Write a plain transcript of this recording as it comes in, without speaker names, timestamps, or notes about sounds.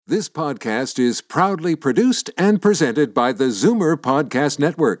This podcast is proudly produced and presented by the Zoomer Podcast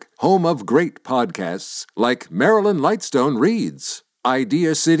Network, home of great podcasts like Marilyn Lightstone Reads,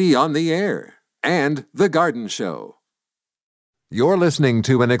 Idea City on the Air, and The Garden Show. You're listening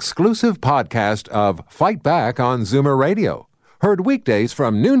to an exclusive podcast of Fight Back on Zoomer Radio, heard weekdays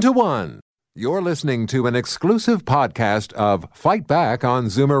from noon to 1. You're listening to an exclusive podcast of Fight Back on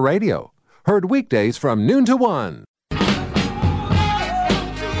Zoomer Radio, heard weekdays from noon to 1.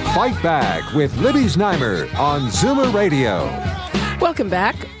 Fight Back with Libby Znaimer on Zoomer Radio. Welcome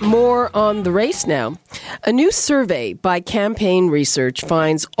back. More on the race now. A new survey by Campaign Research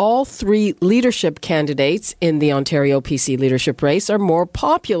finds all three leadership candidates in the Ontario PC leadership race are more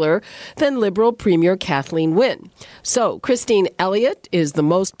popular than Liberal Premier Kathleen Wynne. So, Christine Elliott is the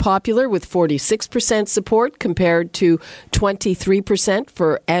most popular with 46% support compared to 23%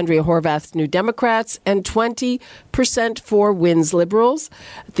 for Andrea Horwath's New Democrats and 20% for Wynne's Liberals.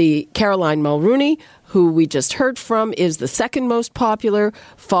 The Caroline Mulroney, who we just heard from, is the second most popular,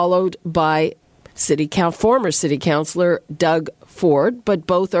 followed by former City Councillor Doug Ford, but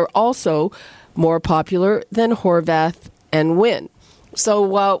both are also more popular than Horwath and Wynne.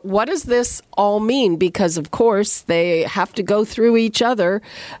 So what does this all mean? Because, of course, they have to go through each other.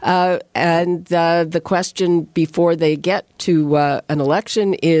 And the question before they get to an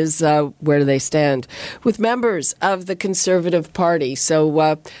election is where do they stand with members of the Conservative Party?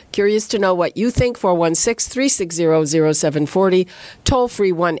 So curious to know what you think. 416-360-0740,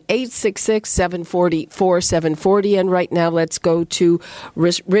 toll-free 1-866-740-4740. And right now let's go to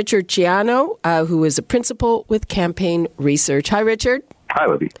Richard Ciano, who is a principal with Campaign Research. Hi, Richard. Hi,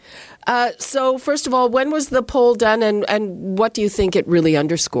 Libby. So, first of all, when was the poll done, and what do you think it really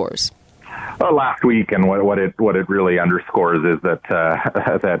underscores? Last week, and what it really underscores is that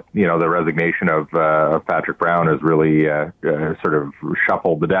that the resignation of Patrick Brown has really sort of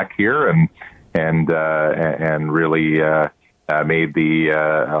shuffled the deck here, and really made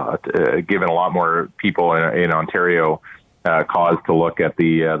the given a lot more people in Ontario cause to look at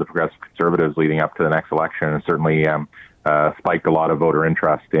the Progressive Conservatives leading up to the next election, and certainly spiked a lot of voter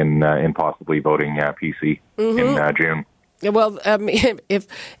interest in possibly voting PC in June. Well,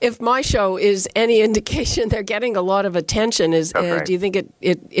 if my show is any indication, they're getting a lot of attention. Right. Do you think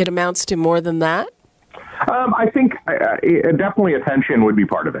it amounts to more than that? I think definitely attention would be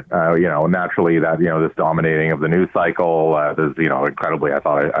part of it. Naturally that this dominating of the news cycle. There's incredibly.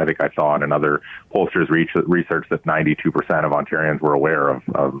 I think I saw in another pollster's research that 92% of Ontarians were aware of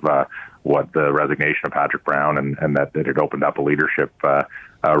what the resignation of Patrick Brown and that it opened up a leadership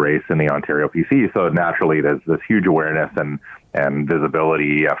race in the Ontario PC. So naturally, there's this huge awareness and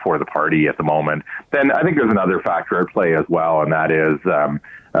visibility for the party at the moment. Then I think there's another factor at play as well, and that is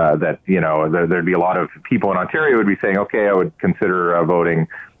that there'd be a lot of people in Ontario would be saying, okay, I would consider voting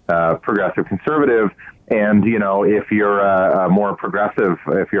Progressive Conservative. And, if you're more progressive,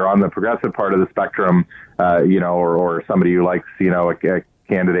 if you're on the progressive part of the spectrum, or somebody who likes, a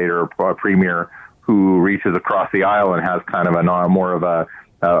candidate or a premier who reaches across the aisle and has kind of more of a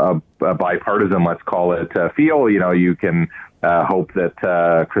bipartisan, let's call it, feel, you can hope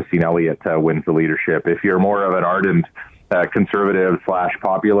that Christine Elliott wins the leadership. If you're more of an ardent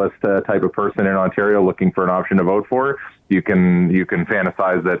conservative/populist type of person in Ontario looking for an option to vote for, you can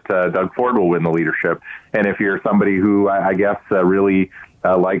fantasize that Doug Ford will win the leadership. And if you're somebody who I guess really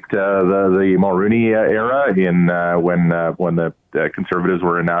liked the Mulroney era when the Conservatives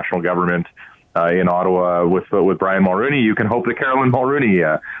were in national government in Ottawa with Brian Mulroney, you can hope that Caroline Mulroney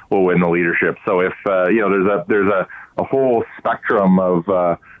will win the leadership. So if there's a whole spectrum of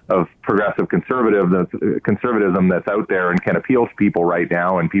progressive conservatism that's out there and can appeal to people right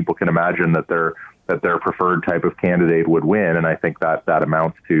now, and people can imagine that their preferred type of candidate would win, and I think that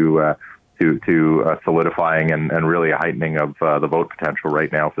amounts to solidifying and really a heightening of the vote potential right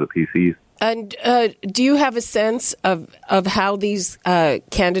now for the PCs. And do you have a sense of how these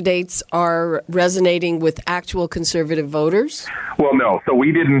candidates are resonating with actual Conservative voters? Well, no. So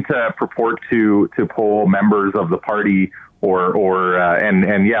we didn't purport to poll members of the party,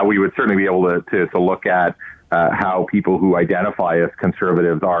 and we would certainly be able to look at how people who identify as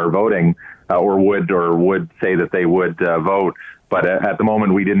Conservatives are voting, or would say that they would vote. But at the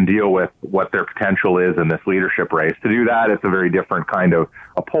moment, we didn't deal with what their potential is in this leadership race. To do that, it's a very different kind of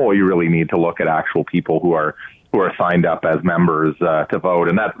a poll. You really need to look at actual people who are signed up as members to vote,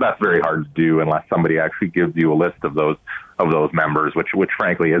 and that's very hard to do unless somebody actually gives you a list of those members, which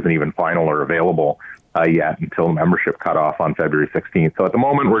frankly isn't even final or available yet until membership cutoff on February 16th. So at the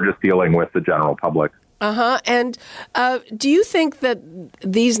moment, we're just dealing with the general public. And do you think that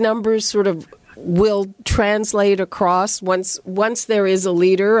these numbers sort of will translate across once there is a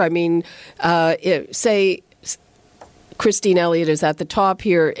leader? I mean, say Christine Elliott is at the top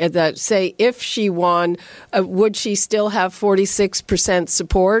here. That say if she won, would she still have 46%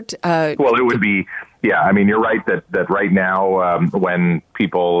 support? Well, it would be. Yeah, I mean, you're right that right now, when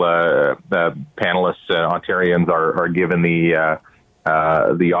people, the panelists, Ontarians are given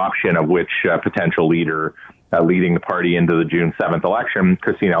the option of which potential leader leading the party into the June 7th election,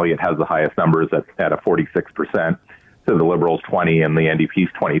 Christine Elliott has the highest numbers at a 46%, to the Liberals 20 and the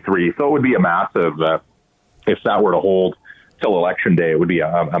NDP's 23. So it would be a massive, if that were to hold till election day, it would be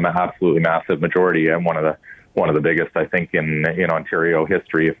an absolutely massive majority, and one of the biggest, I think, in Ontario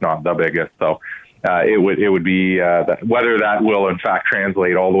history, if not the biggest. So it would be whether that will in fact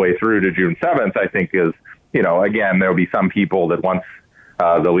translate all the way through to June 7th. I think is, again, there'll be some people that once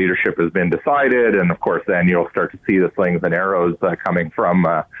the leadership has been decided, and of course then you'll start to see the slings and arrows coming from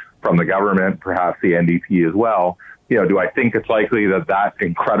the government, perhaps the NDP as well. Do I think it's likely that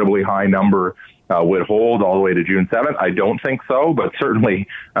incredibly high number would hold all the way to June 7th? I don't think so, but certainly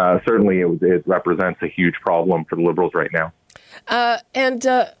it represents a huge problem for the Liberals right now. And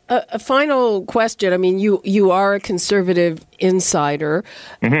a final question. I mean, you are a Conservative insider.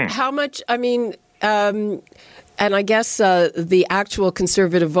 Mm-hmm. How much, and I guess the actual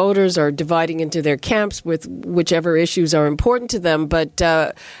Conservative voters are dividing into their camps with whichever issues are important to them. But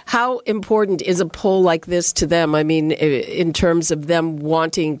how important is a poll like this to them? I mean, in terms of them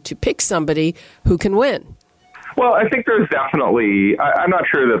wanting to pick somebody who can win? Well, I think there's definitely, I'm not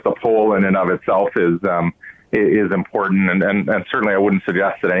sure that the poll in and of itself is important, and certainly I wouldn't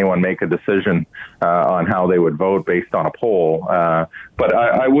suggest that anyone make a decision on how they would vote based on a poll. But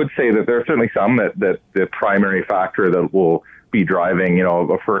I would say that there are certainly some that the primary factor that will be driving,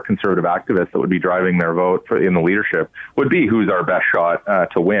 for a Conservative activist that would be driving their vote in the leadership would be who's our best shot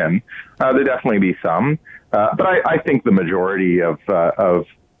to win. There'd definitely be some, but I think the majority of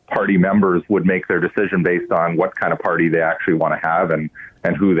party members would make their decision based on what kind of party they actually want to have and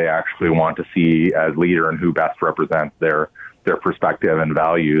who they actually want to see as leader and who best represents their perspective and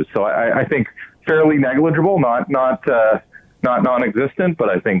values. So I think fairly negligible, not non-existent, but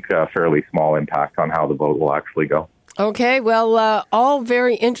I think a fairly small impact on how the vote will actually go. Okay, well, all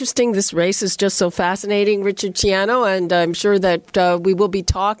very interesting. This race is just so fascinating, Richard Ciano, and I'm sure that we will be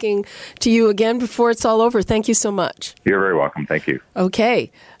talking to you again before it's all over. Thank you so much. You're very welcome. Thank you.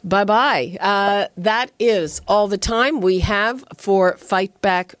 Okay, bye-bye. That is all the time we have for Fight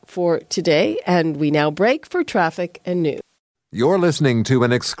Back for today, and we now break for traffic and news. You're listening to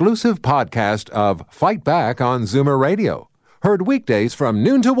an exclusive podcast of Fight Back on Zoomer Radio, heard weekdays from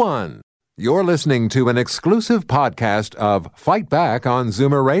noon to 1. You're listening to an exclusive podcast of Fight Back on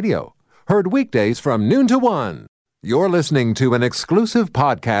Zoomer Radio, heard weekdays from noon to 1. You're listening to an exclusive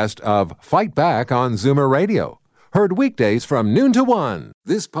podcast of Fight Back on Zoomer Radio, heard weekdays from noon to 1.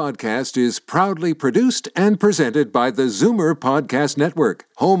 This podcast is proudly produced and presented by the Zoomer Podcast Network,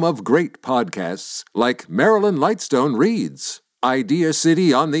 home of great podcasts like Marilyn Lightstone Reads, Idea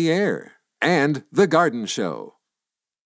City on the Air, and The Garden Show.